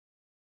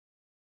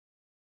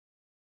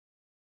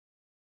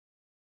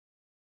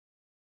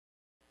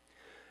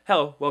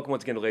Hello, welcome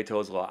once again to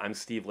Lehto's Law. I'm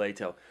Steve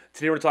Lehto.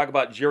 Today we're going to talk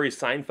about Jerry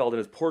Seinfeld and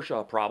his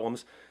Porsche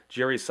problems.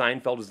 Jerry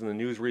Seinfeld was in the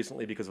news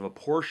recently because of a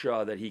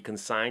Porsche that he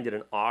consigned at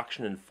an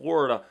auction in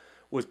Florida,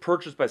 was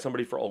purchased by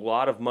somebody for a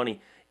lot of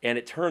money, and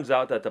it turns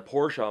out that the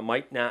Porsche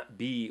might not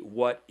be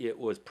what it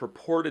was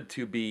purported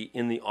to be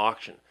in the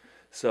auction.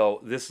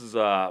 So this is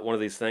one of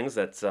these things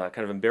that's kind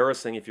of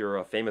embarrassing if you're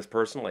a famous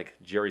person like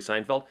Jerry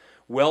Seinfeld,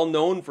 well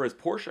known for his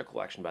Porsche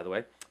collection, by the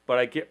way.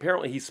 But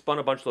apparently he spun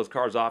a bunch of those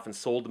cars off and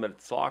sold them at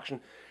this auction.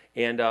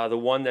 And the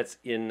one that's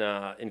in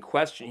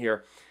question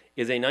here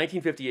is a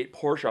 1958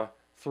 Porsche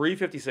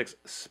 356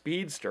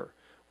 Speedster,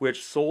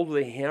 which sold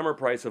with a hammer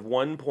price of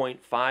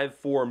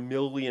 $1.54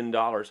 million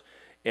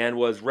and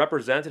was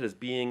represented as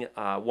being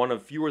one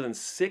of fewer than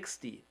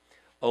 60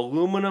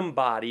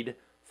 aluminum-bodied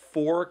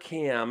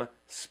 4-cam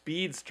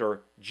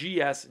Speedster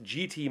GS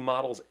GT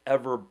models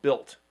ever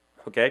built.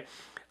 Okay,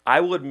 I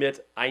will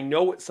admit I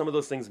know what some of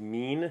those things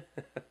mean,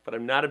 but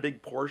I'm not a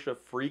big Porsche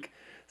freak,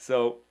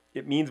 so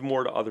it means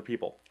more to other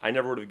people. I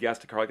never would have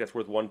guessed a car like that's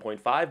worth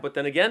 1.5, but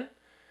then again,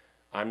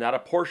 I'm not a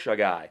Porsche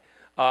guy.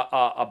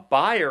 A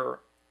buyer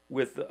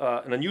with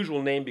an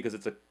unusual name because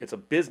it's a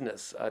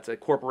business, it's a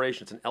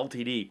corporation, it's an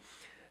LTD,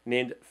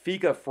 named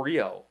Fika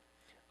Frio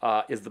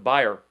is the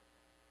buyer,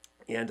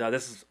 and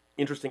this is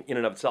interesting in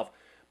and of itself.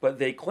 But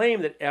they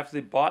claim that after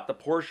they bought the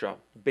Porsche,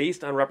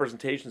 based on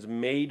representations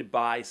made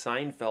by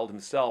Seinfeld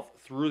himself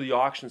through the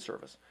auction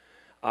service,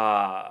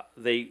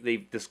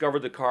 they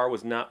discovered the car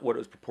was not what it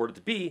was purported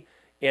to be,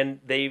 and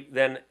they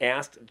then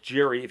asked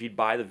Jerry if he'd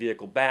buy the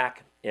vehicle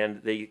back,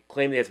 and they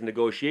claimed they had some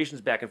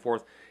negotiations back and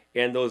forth,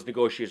 and those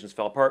negotiations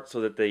fell apart,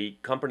 so that the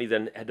company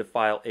then had to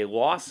file a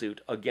lawsuit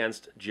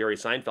against Jerry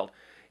Seinfeld.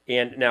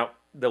 And now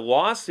the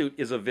lawsuit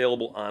is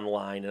available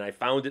online, and I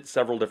found it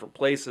several different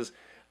places.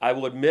 I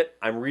will admit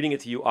I'm reading it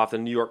to you off the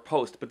New York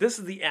Post, but this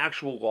is the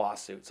actual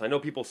lawsuit. So I know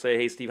people say,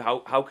 "Hey, Steve,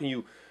 how can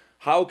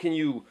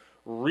you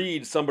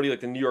read somebody like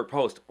the New York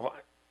Post?" Well,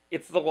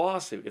 it's the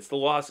lawsuit. It's the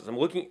lawsuit. I'm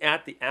looking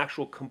at the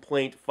actual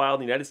complaint filed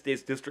in the United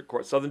States District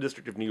Court, Southern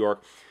District of New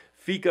York,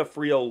 Fika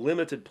Frio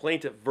Limited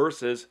plaintiff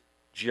versus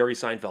Jerry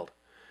Seinfeld,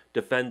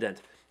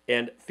 defendant.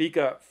 And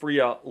Fika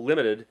Frio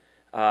Limited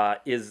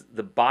is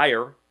the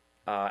buyer,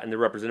 and they're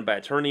represented by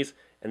attorneys,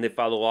 and they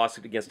filed a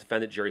lawsuit against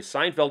defendant Jerry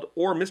Seinfeld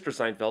or Mr.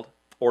 Seinfeld,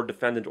 or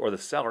defendant or the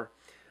seller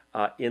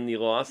in the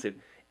lawsuit.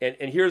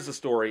 And here's the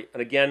story.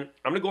 And again,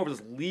 I'm going to go over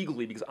this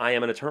legally because I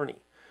am an attorney.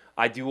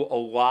 I do a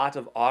lot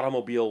of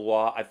automobile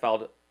law. I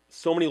filed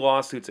so many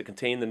lawsuits that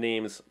contain the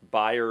names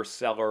buyer,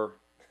 seller,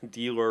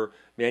 dealer,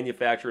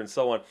 manufacturer, and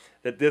so on,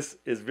 that this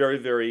is very,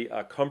 very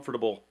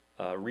comfortable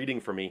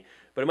reading for me.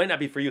 But it might not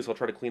be for you, so I'll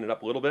try to clean it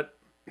up a little bit.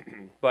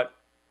 But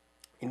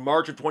in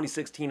March of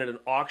 2016, at an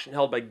auction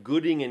held by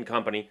Gooding and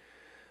Company,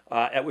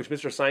 at which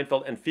Mr.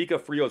 Seinfeld and Fika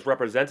Frio's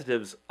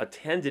representatives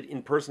attended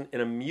in person in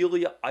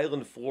Amelia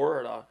Island,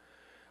 Florida,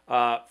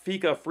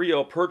 Fika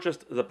Frio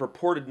purchased the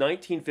purported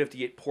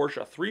 1958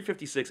 Porsche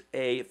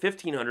 356A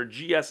 1500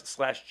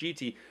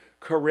 GS/GT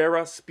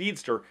Carrera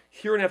Speedster,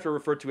 hereinafter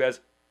referred to as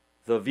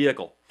the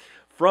vehicle,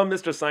 from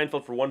Mr.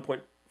 Seinfeld for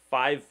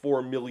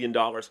 $1.54 million.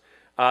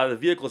 The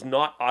vehicle is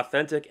not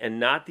authentic and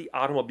not the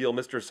automobile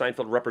Mr.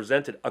 Seinfeld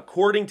represented,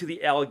 according to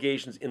the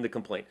allegations in the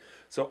complaint.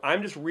 So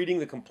I'm just reading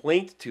the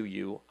complaint to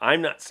you.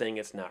 I'm not saying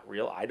it's not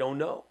real. I don't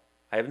know.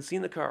 I haven't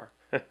seen the car.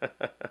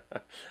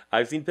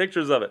 I've seen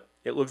pictures of it.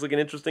 It looks like an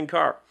interesting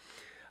car.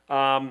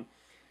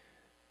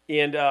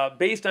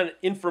 Based on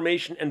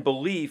information and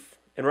belief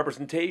and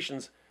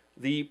representations,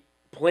 the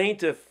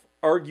plaintiff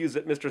argues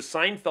that Mr.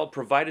 Seinfeld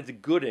provided to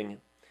Gooding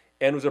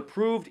and was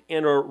approved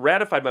and or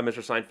ratified by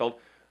Mr. Seinfeld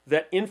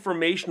that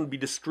information would be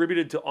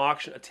distributed to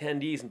auction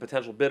attendees and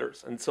potential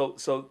bidders. And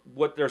so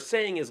what they're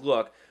saying is,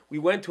 look, we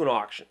went to an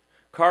auction.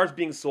 Cars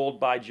being sold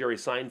by Jerry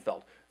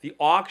Seinfeld. The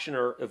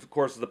auctioneer, of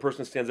course, is the person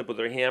who stands up with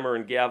their hammer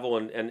and gavel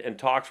and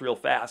talks real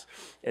fast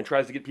and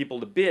tries to get people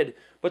to bid.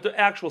 But the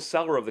actual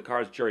seller of the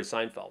car is Jerry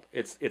Seinfeld.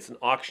 It's an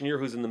auctioneer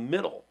who's in the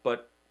middle.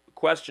 But the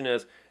question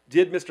is,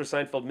 did Mr.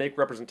 Seinfeld make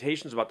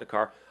representations about the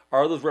car?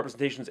 Are those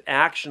representations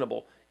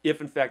actionable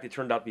if, in fact, they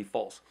turned out to be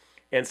false?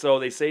 And so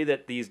they say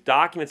that these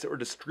documents that were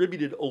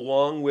distributed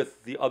along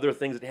with the other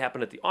things that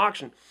happened at the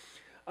auction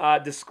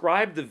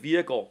described the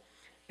vehicle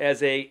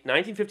as a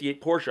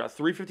 1958 Porsche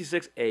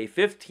 356A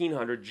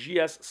 1500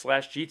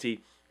 GS/GT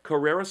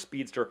Carrera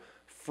Speedster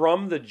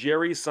from the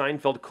Jerry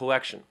Seinfeld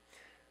collection.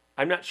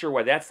 I'm not sure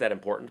why that's that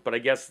important, but I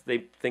guess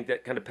they think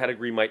that kind of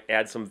pedigree might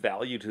add some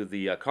value to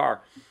the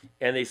car.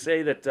 And they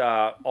say that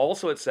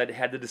also it said it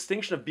had the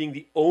distinction of being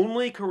the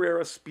only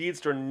Carrera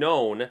Speedster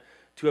known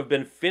to have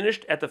been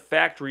finished at the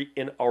factory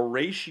in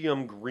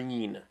Auratium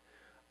Green.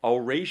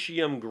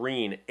 Auratium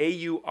Green.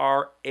 A-U-R-A-T-I-U-M.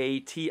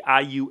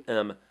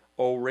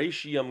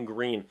 Auratium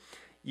Green.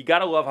 You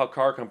gotta love how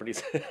car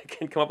companies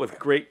can come up with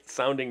great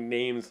sounding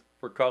names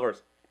for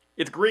colors.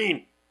 It's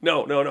green.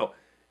 No.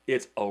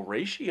 It's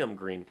Auratium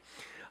Green.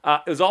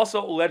 It was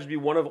also alleged to be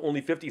one of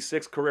only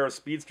 56 Carrera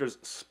Speedsters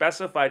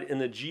specified in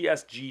the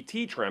GS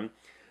GT trim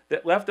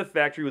that left the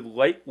factory with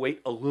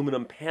lightweight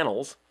aluminum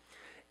panels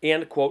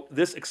And, quote,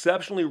 this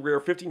exceptionally rare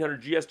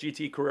 1500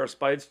 GSGT Carrera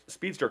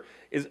Speedster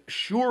is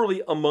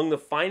surely among the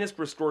finest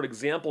restored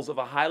examples of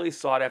a highly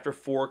sought-after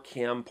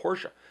 4-cam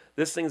Porsche.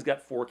 This thing's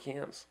got 4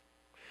 cams.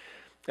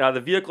 The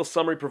vehicle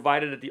summary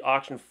provided at the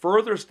auction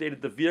further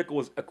stated the vehicle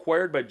was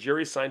acquired by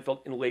Jerry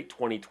Seinfeld in late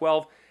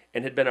 2012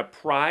 and had been a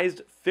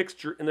prized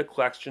fixture in the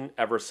collection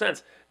ever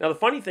since. Now, the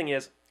funny thing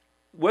is,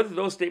 whether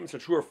those statements are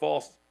true or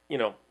false,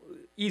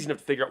 easy enough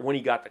to figure out when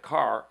he got the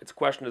car. Its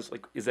question is,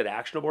 like, is it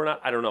actionable or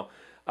not? I don't know.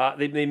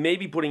 They may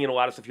be putting in a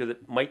lot of stuff here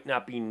that might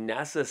not be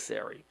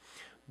necessary.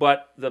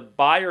 But the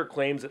buyer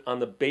claims that on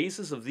the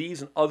basis of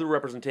these and other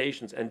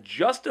representations and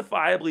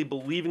justifiably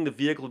believing the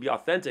vehicle to be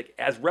authentic,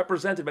 as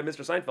represented by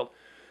Mr. Seinfeld,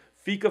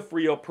 Fica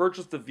Frio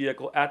purchased the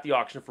vehicle at the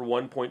auction for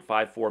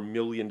 $1.54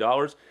 million,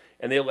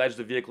 and they allege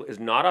the vehicle is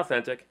not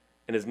authentic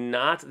and is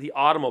not the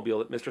automobile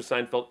that Mr.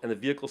 Seinfeld and the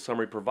vehicle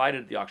summary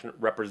provided at the auction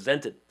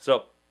represented.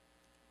 So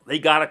they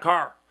got a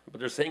car, but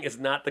they're saying it's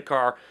not the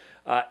car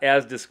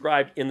as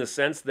described, in the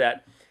sense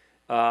that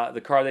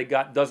the car they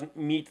got doesn't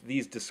meet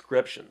these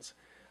descriptions.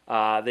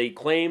 They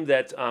claim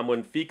that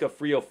when Fica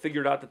Frio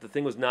figured out that the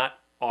thing was not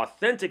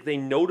authentic, they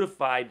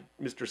notified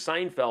Mr.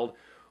 Seinfeld,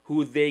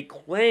 who they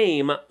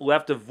claim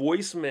left a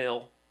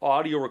voicemail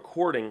audio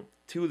recording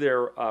to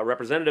their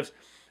representatives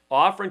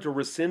offering to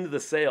rescind the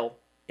sale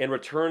and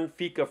return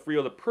Fica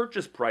Frio the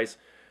purchase price,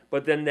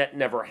 but then that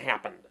never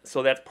happened.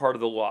 So that's part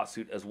of the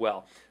lawsuit as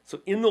well.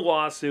 So in the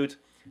lawsuit,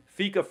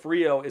 Fica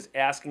Frio is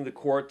asking the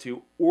court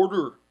to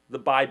order the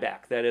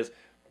buyback. That is,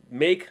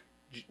 make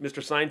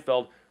Mr.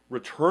 Seinfeld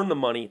return the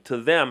money to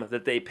them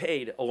that they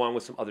paid, along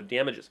with some other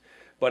damages.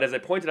 But as I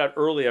pointed out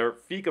earlier,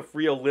 Fica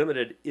Frio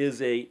Limited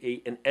is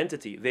an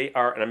entity. They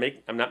are, and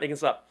I'm not making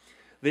this up,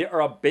 they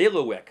are a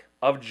bailiwick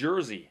of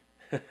Jersey,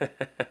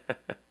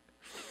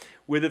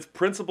 with its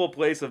principal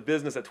place of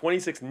business at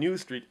 26 New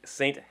Street,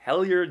 St.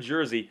 Helier,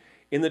 Jersey,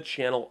 in the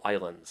Channel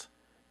Islands.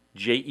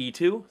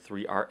 JE2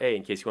 3RA,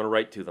 in case you want to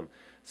write to them.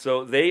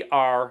 So they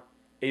are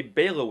a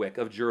bailiwick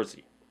of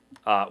Jersey.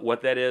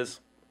 What that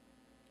is,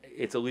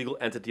 it's a legal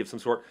entity of some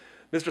sort.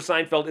 Mr.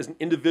 Seinfeld is an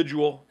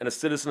individual and a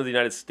citizen of the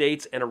United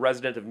States and a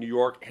resident of New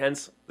York.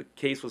 Hence, the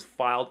case was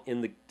filed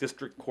in the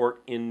district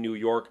court in New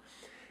York.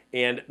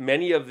 And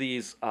many of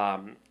these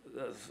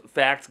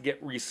facts get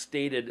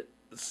restated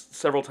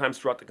several times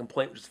throughout the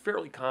complaint, which is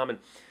fairly common.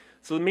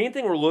 So the main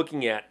thing we're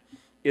looking at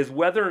is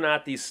whether or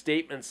not these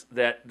statements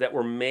that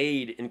were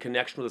made in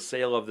connection with the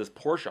sale of this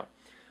Porsche,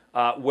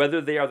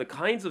 whether they are the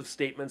kinds of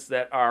statements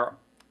that are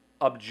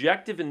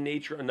objective in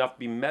nature enough to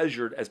be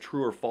measured as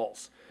true or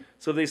false.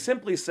 So they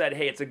simply said,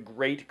 "Hey, it's a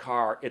great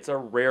car. It's a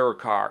rare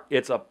car.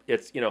 It's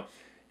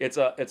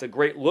a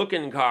great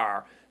looking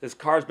car. This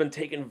car's been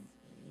taken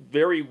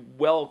very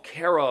well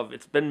care of.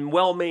 It's been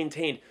well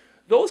maintained."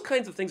 Those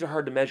kinds of things are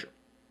hard to measure.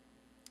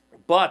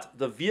 But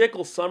the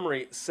vehicle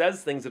summary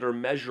says things that are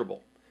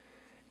measurable.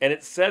 And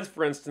it says,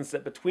 for instance,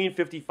 that between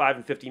 55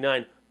 and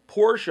 59,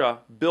 Porsche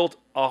built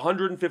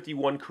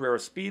 151 Carrera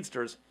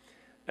Speedsters,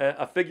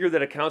 a figure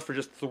that accounts for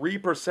just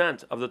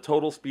 3% of the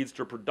total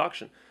Speedster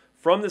production.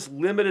 From this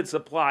limited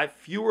supply,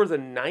 fewer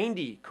than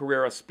 90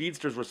 Carrera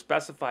Speedsters were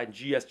specified in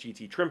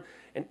GSGT trim,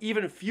 and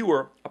even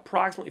fewer,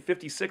 approximately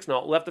 56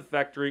 now, left the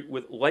factory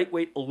with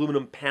lightweight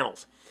aluminum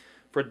panels.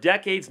 For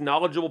decades,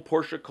 knowledgeable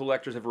Porsche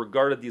collectors have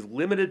regarded these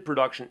limited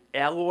production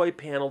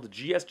alloy-paneled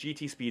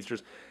GSGT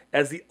Speedsters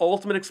as the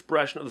ultimate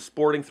expression of the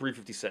sporting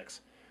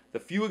 356. The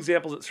few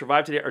examples that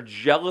survive today are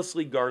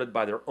jealously guarded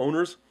by their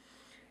owners,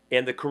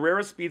 and the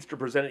Carrera Speedster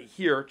presented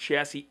here,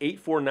 chassis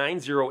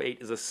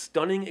 84908, is a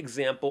stunning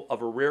example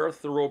of a rare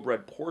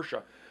thoroughbred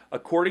Porsche.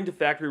 According to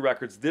factory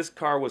records, this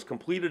car was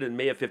completed in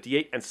May of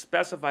 '58 and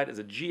specified as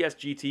a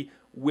GSGT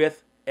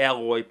with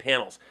alloy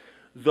panels.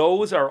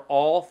 Those are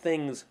all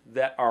things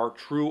that are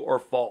true or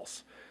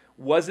false.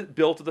 Was it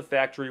built at the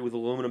factory with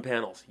aluminum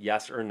panels?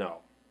 Yes or no?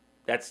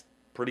 That's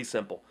pretty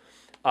simple.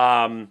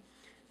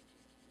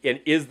 And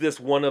is this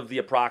one of the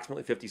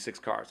approximately 56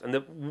 cars? And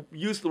the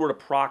use of the word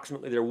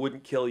approximately there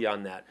wouldn't kill you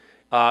on that,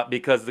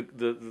 because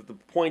the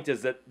point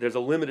is that there's a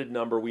limited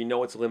number. We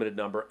know it's a limited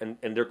number,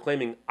 and they're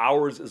claiming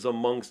ours is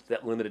amongst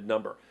that limited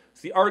number.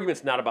 So the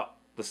argument's not about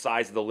the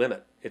size of the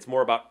limit. It's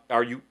more about,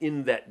 are you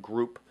in that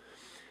group?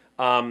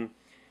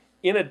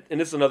 And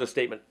this is another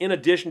statement. In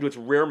addition to its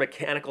rare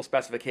mechanical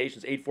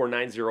specifications,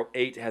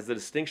 84908 has the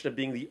distinction of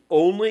being the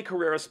only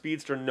Carrera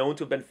Speedster known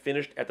to have been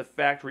finished at the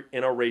factory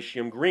in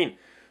Auratium green.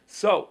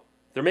 So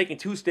they're making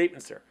two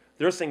statements there.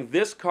 They're saying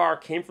this car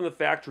came from the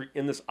factory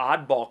in this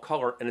oddball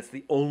color, and it's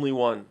the only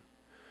one.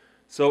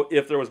 So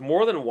if there was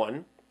more than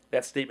one,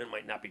 that statement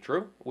might not be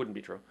true. It wouldn't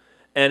be true.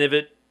 And if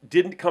it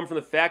didn't come from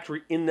the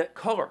factory in that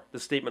color, the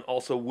statement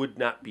also would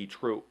not be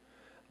true.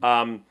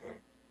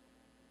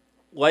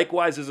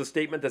 Likewise, there's a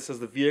statement that says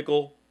the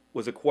vehicle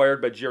was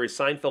acquired by Jerry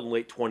Seinfeld in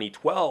late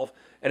 2012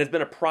 and has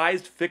been a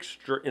prized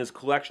fixture in his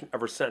collection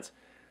ever since.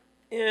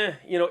 If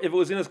it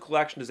was in his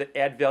collection, does it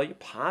add value?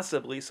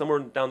 Possibly. Somewhere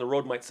down the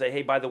road might say,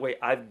 hey, by the way,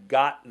 I've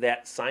got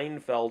that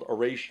Seinfeld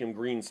Auratium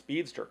green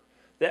Speedster.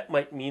 that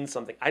might mean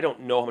something. I don't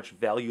know how much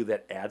value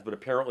that adds, but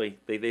apparently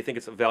they think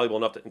it's valuable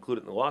enough to include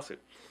it in the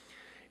lawsuit.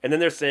 And then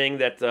they're saying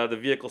that the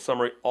vehicle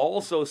summary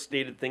also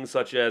stated things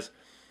such as,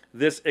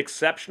 this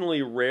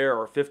exceptionally rare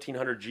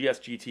 1500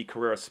 GS-GT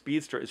Carrera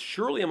Speedster is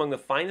surely among the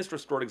finest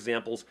restored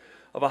examples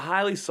of a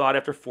highly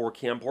sought-after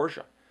four-cam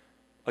Porsche.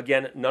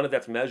 Again, none of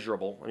that's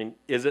measurable. I mean,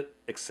 is it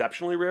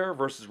exceptionally rare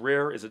versus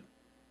rare? Is it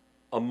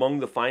among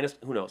the finest?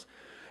 Who knows?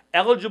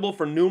 Eligible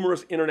for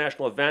numerous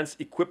international events,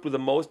 equipped with the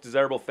most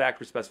desirable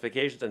factory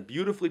specifications, and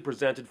beautifully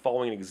presented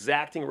following an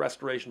exacting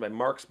restoration by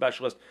marque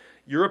specialist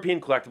European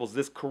collectibles,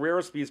 this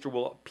Carrera Speedster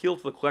will appeal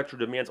to the collector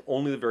who demands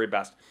only the very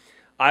best.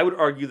 I would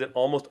argue that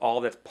almost all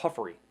of that's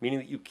puffery, meaning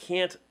that you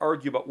can't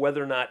argue about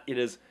whether or not it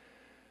is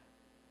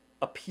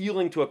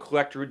appealing to a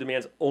collector who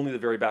demands only the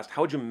very best.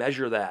 How would you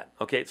measure that?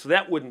 Okay, so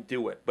that wouldn't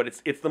do it. But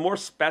it's the more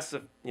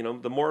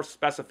the more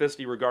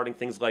specificity regarding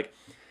things like,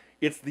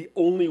 it's the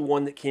only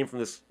one that came from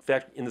this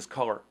factory in this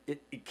color.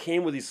 It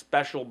came with these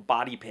special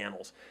body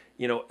panels,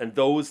 and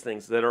those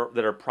things that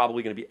are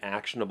probably going to be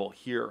actionable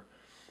here.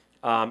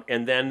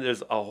 And then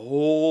there's a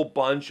whole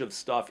bunch of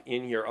stuff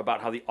in here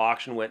about how the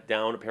auction went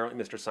down.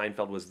 Apparently Mr.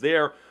 Seinfeld was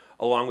there,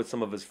 along with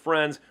some of his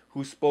friends,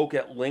 who spoke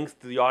at length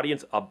to the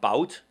audience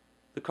about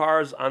the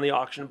cars on the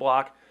auction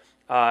block.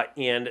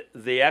 And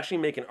they actually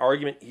make an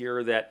argument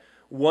here that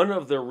one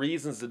of the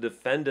reasons the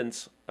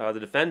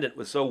defendant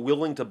was so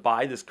willing to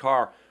buy this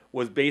car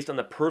was based on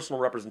the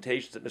personal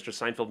representations that Mr.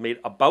 Seinfeld made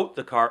about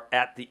the car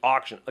at the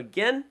auction.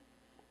 Again,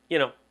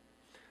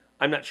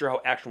 I'm not sure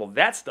how actionable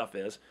that stuff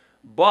is,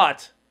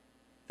 but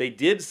they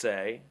did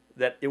say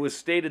that it was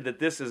stated that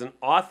this is an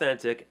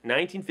authentic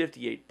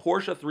 1958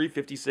 Porsche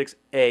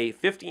 356A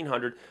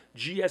 1500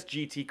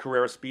 GS-GT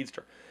Carrera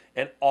Speedster.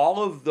 And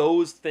all of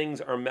those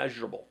things are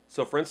measurable.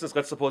 So for instance,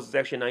 let's suppose it's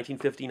actually a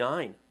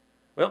 1959.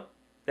 Well,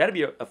 that'd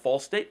be a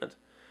false statement.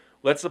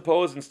 Let's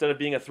suppose instead of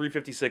being a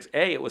 356A,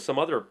 it was some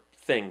other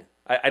thing.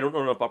 I don't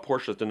know enough about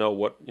Porsches to know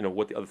what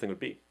the other thing would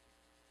be.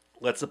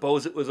 Let's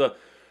suppose it was a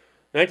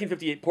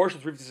 1958 Porsche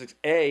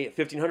 356A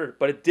 1500,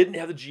 but it didn't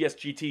have the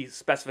GS-GT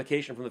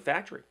specification from the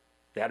factory.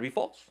 That'd be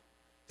false.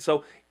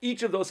 So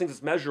each of those things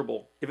is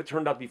measurable. If it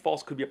turned out to be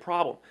false, could be a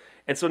problem.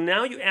 And so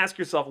now you ask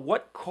yourself,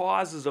 what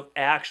causes of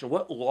action,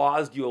 what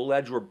laws do you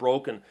allege were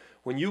broken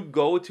when you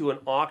go to an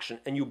auction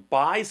and you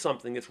buy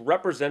something that's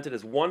represented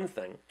as one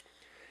thing,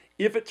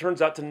 if it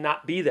turns out to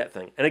not be that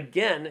thing? And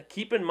again,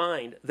 keep in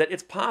mind that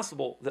it's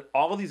possible that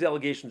all of these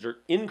allegations are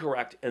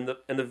incorrect and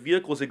the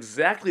vehicle is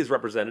exactly as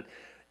represented,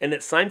 and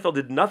that Seinfeld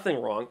did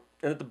nothing wrong,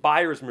 and that the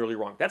buyer is merely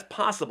wrong. That's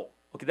possible.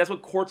 Okay, that's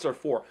what courts are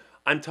for.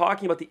 I'm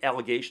talking about the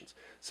allegations.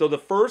 So the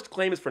first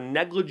claim is for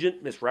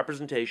negligent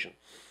misrepresentation.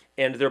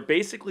 And they're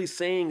basically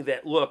saying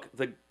that, look,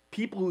 the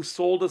people who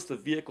sold us the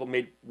vehicle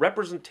made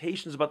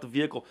representations about the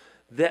vehicle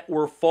that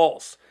were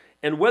false.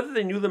 And whether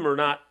they knew them or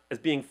not as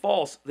being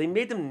false, they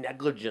made them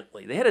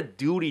negligently. They had a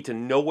duty to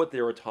know what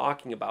they were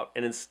talking about.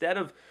 And instead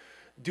of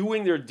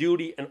doing their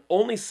duty and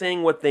only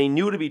saying what they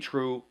knew to be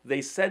true,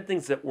 they said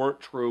things that weren't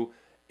true,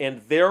 and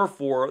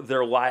therefore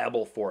they're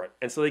liable for it.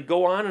 And so they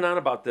go on and on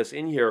about this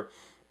in here,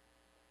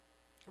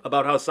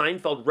 about how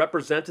Seinfeld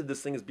represented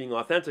this thing as being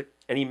authentic,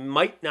 and he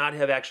might not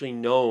have actually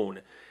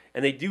known.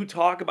 And they do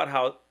talk about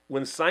how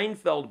when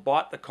Seinfeld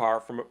bought the car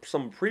from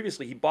someone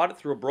previously, he bought it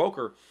through a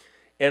broker,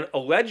 and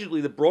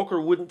allegedly the broker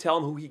wouldn't tell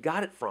him who he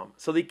got it from.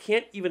 So they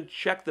can't even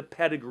check the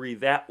pedigree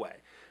that way.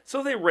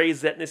 So they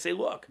raise that and they say,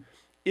 look,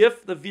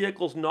 if the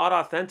vehicle's not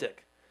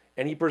authentic,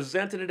 and he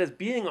presented it as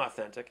being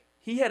authentic,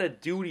 he had a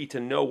duty to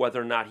know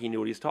whether or not he knew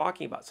what he's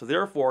talking about. So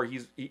therefore,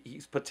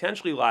 he's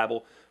potentially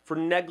liable for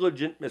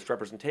negligent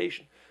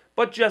misrepresentation.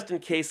 But just in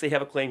case, they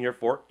have a claim here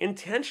for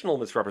intentional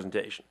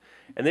misrepresentation.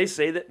 And they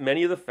say that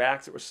many of the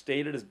facts that were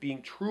stated as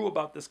being true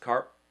about this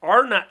car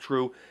are not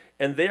true,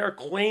 and they are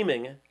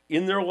claiming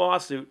in their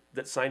lawsuit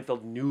that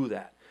Seinfeld knew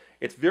that.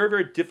 It's very,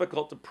 very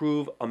difficult to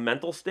prove a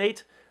mental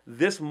state.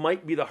 This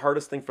might be the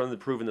hardest thing for them to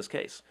prove in this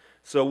case.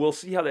 So we'll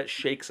see how that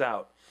shakes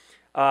out.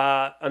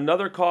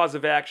 Another cause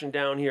of action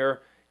down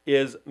here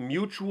is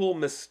mutual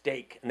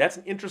mistake. And that's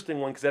an interesting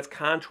one because that's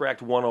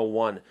contract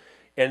 101.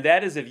 And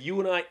that is if you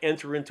and I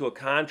enter into a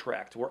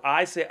contract where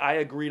I say I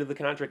agree to the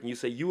contract and you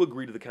say you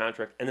agree to the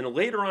contract, and then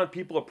later on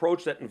people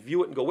approach that and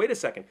view it and go, wait a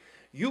second,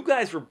 you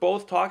guys were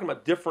both talking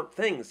about different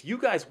things. You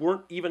guys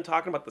weren't even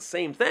talking about the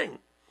same thing.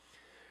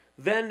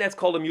 Then that's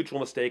called a mutual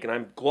mistake, and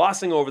I'm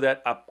glossing over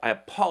that. I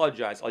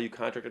apologize, all you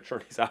contract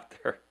attorneys out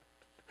there.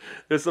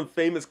 There's some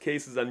famous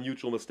cases on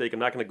mutual mistake. I'm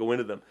not going to go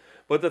into them.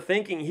 But the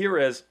thinking here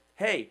is,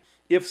 hey,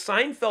 if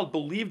Seinfeld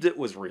believed it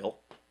was real,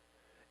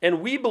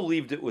 and we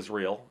believed it was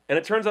real, and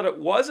it turns out it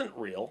wasn't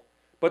real,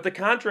 but the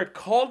contract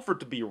called for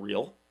it to be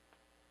real,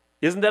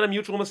 isn't that a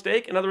mutual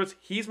mistake? In other words,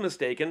 he's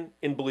mistaken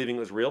in believing it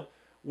was real,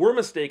 we're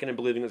mistaken in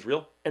believing it was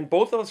real, and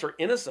both of us are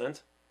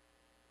innocent.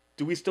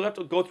 Do we still have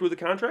to go through the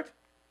contract?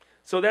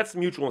 So that's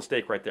mutual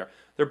mistake right there.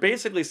 They're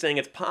basically saying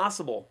it's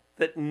possible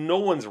that no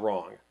one's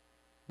wrong,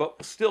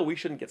 but still, we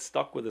shouldn't get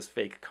stuck with this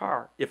fake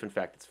car if, in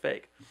fact, it's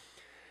fake.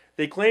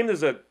 They claim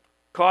there's a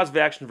cause of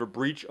action for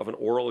breach of an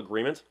oral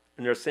agreement,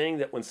 and they're saying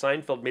that when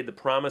Seinfeld made the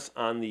promise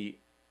on the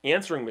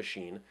answering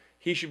machine,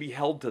 he should be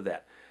held to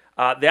that.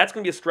 That's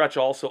going to be a stretch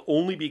also,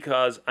 only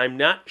because I'm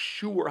not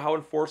sure how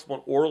enforceable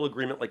an oral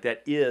agreement like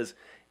that is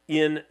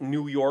in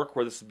New York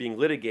where this is being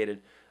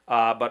litigated.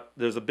 But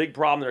there's a big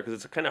problem there because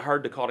it's kind of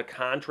hard to call it a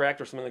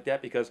contract or something like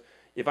that, because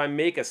if I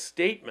make a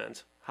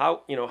statement,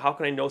 how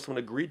can I know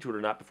someone agreed to it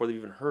or not before they've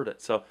even heard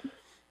it? So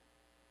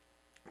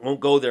won't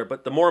go there.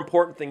 But the more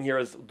important thing here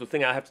is the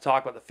thing I have to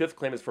talk about. The fifth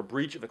claim is for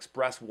breach of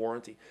express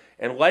warranty.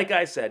 And like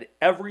I said,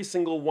 every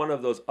single one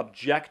of those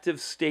objective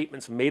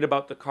statements made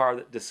about the car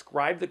that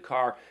describe the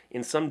car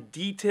in some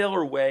detail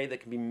or way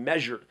that can be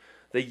measured,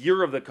 the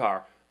year of the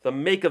car, the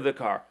make of the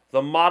car,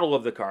 the model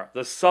of the car,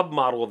 the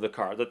submodel of the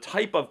car, the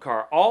type of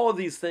car, all of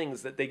these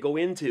things that they go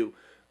into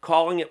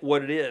calling it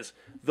what it is,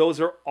 those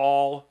are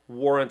all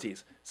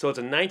warranties. So it's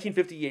a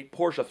 1958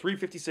 Porsche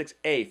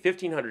 356A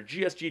 1500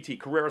 GSGT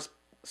Carrera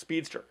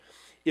Speedster.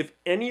 If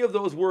any of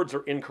those words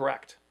are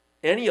incorrect,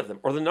 any of them,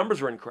 or the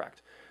numbers are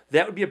incorrect,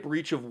 that would be a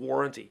breach of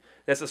warranty.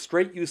 That's a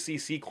straight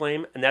UCC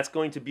claim, and that's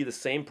going to be the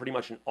same pretty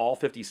much in all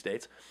 50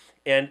 states.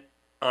 And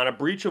on a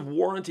breach of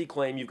warranty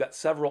claim, you've got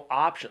several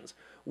options.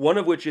 One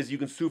of which is you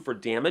can sue for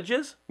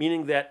damages,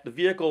 meaning that the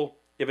vehicle,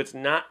 if it's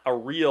not a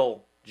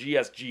real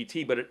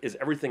GSGT, but it is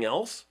everything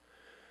else,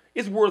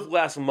 is worth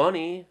less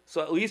money,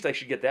 so at least I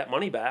should get that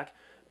money back.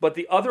 But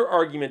the other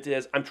argument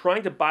is, I'm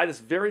trying to buy this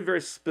very,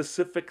 very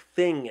specific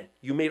thing.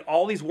 You made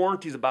all these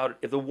warranties about it.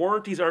 If the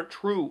warranties aren't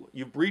true,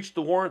 you've breached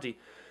the warranty,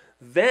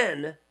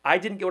 then I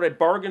didn't get what I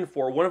bargained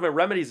for. One of my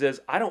remedies is,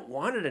 I don't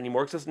want it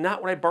anymore because it's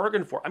not what I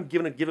bargained for. I'm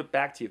going to give it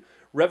back to you.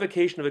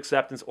 Revocation of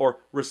acceptance or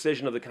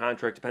rescission of the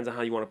contract, depends on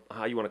how you want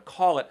to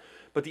call it.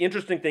 But the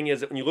interesting thing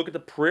is that when you look at the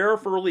prayer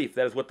for relief,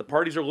 that is what the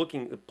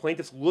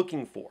plaintiff's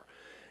looking for.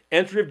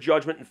 Entry of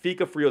judgment in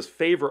Fica Frio's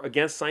favor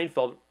against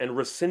Seinfeld and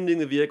rescinding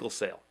the vehicle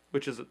sale,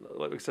 which is,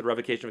 like I said,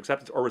 revocation of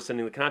acceptance or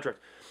rescinding the contract.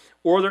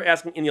 Or they're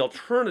asking in the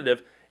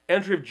alternative,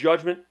 entry of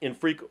judgment in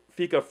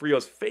Fica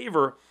Frio's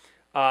favor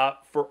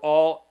for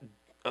all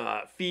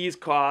fees,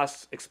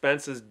 costs,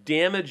 expenses,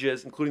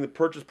 damages, including the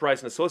purchase price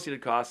and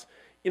associated costs,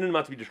 in an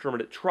amount to be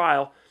determined at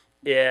trial.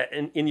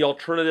 In the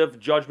alternative,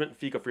 judgment in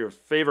Fica Frio's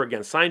favor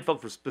against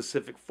Seinfeld for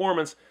specific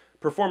performance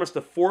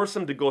to force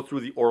him to go through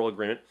the oral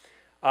agreement.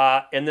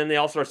 And then they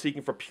also are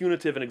seeking for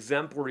punitive and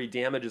exemplary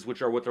damages,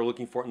 which are what they're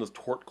looking for in those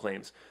tort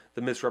claims,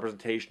 the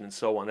misrepresentation and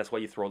so on. That's why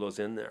you throw those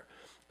in there.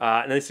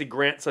 And then they say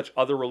grant such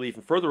other relief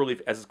and further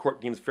relief as the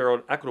court deems fair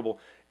and equitable.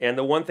 And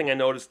the one thing I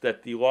noticed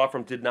that the law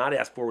firm did not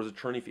ask for was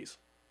attorney fees.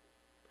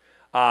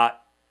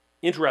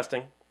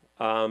 Interesting,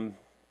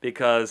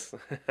 because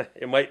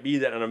it might be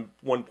that on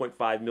a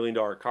 $1.5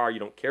 million car you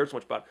don't care so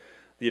much about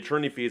the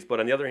attorney fees, but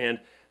on the other hand,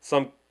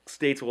 some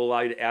states will allow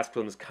you to ask for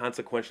them as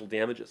consequential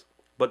damages.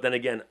 But then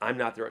again, I'm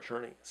not their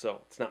attorney,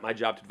 so it's not my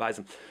job to advise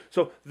them.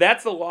 So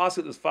that's the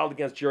lawsuit that was filed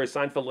against Jerry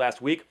Seinfeld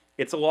last week.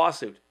 It's a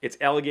lawsuit. It's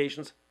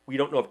allegations. We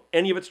don't know if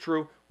any of it's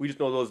true. We just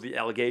know those are the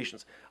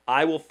allegations.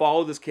 I will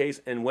follow this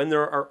case, and when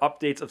there are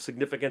updates of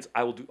significance,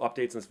 I will do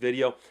updates in this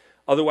video.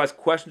 Otherwise,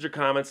 questions or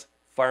comments,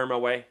 fire my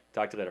way.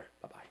 Talk to you later.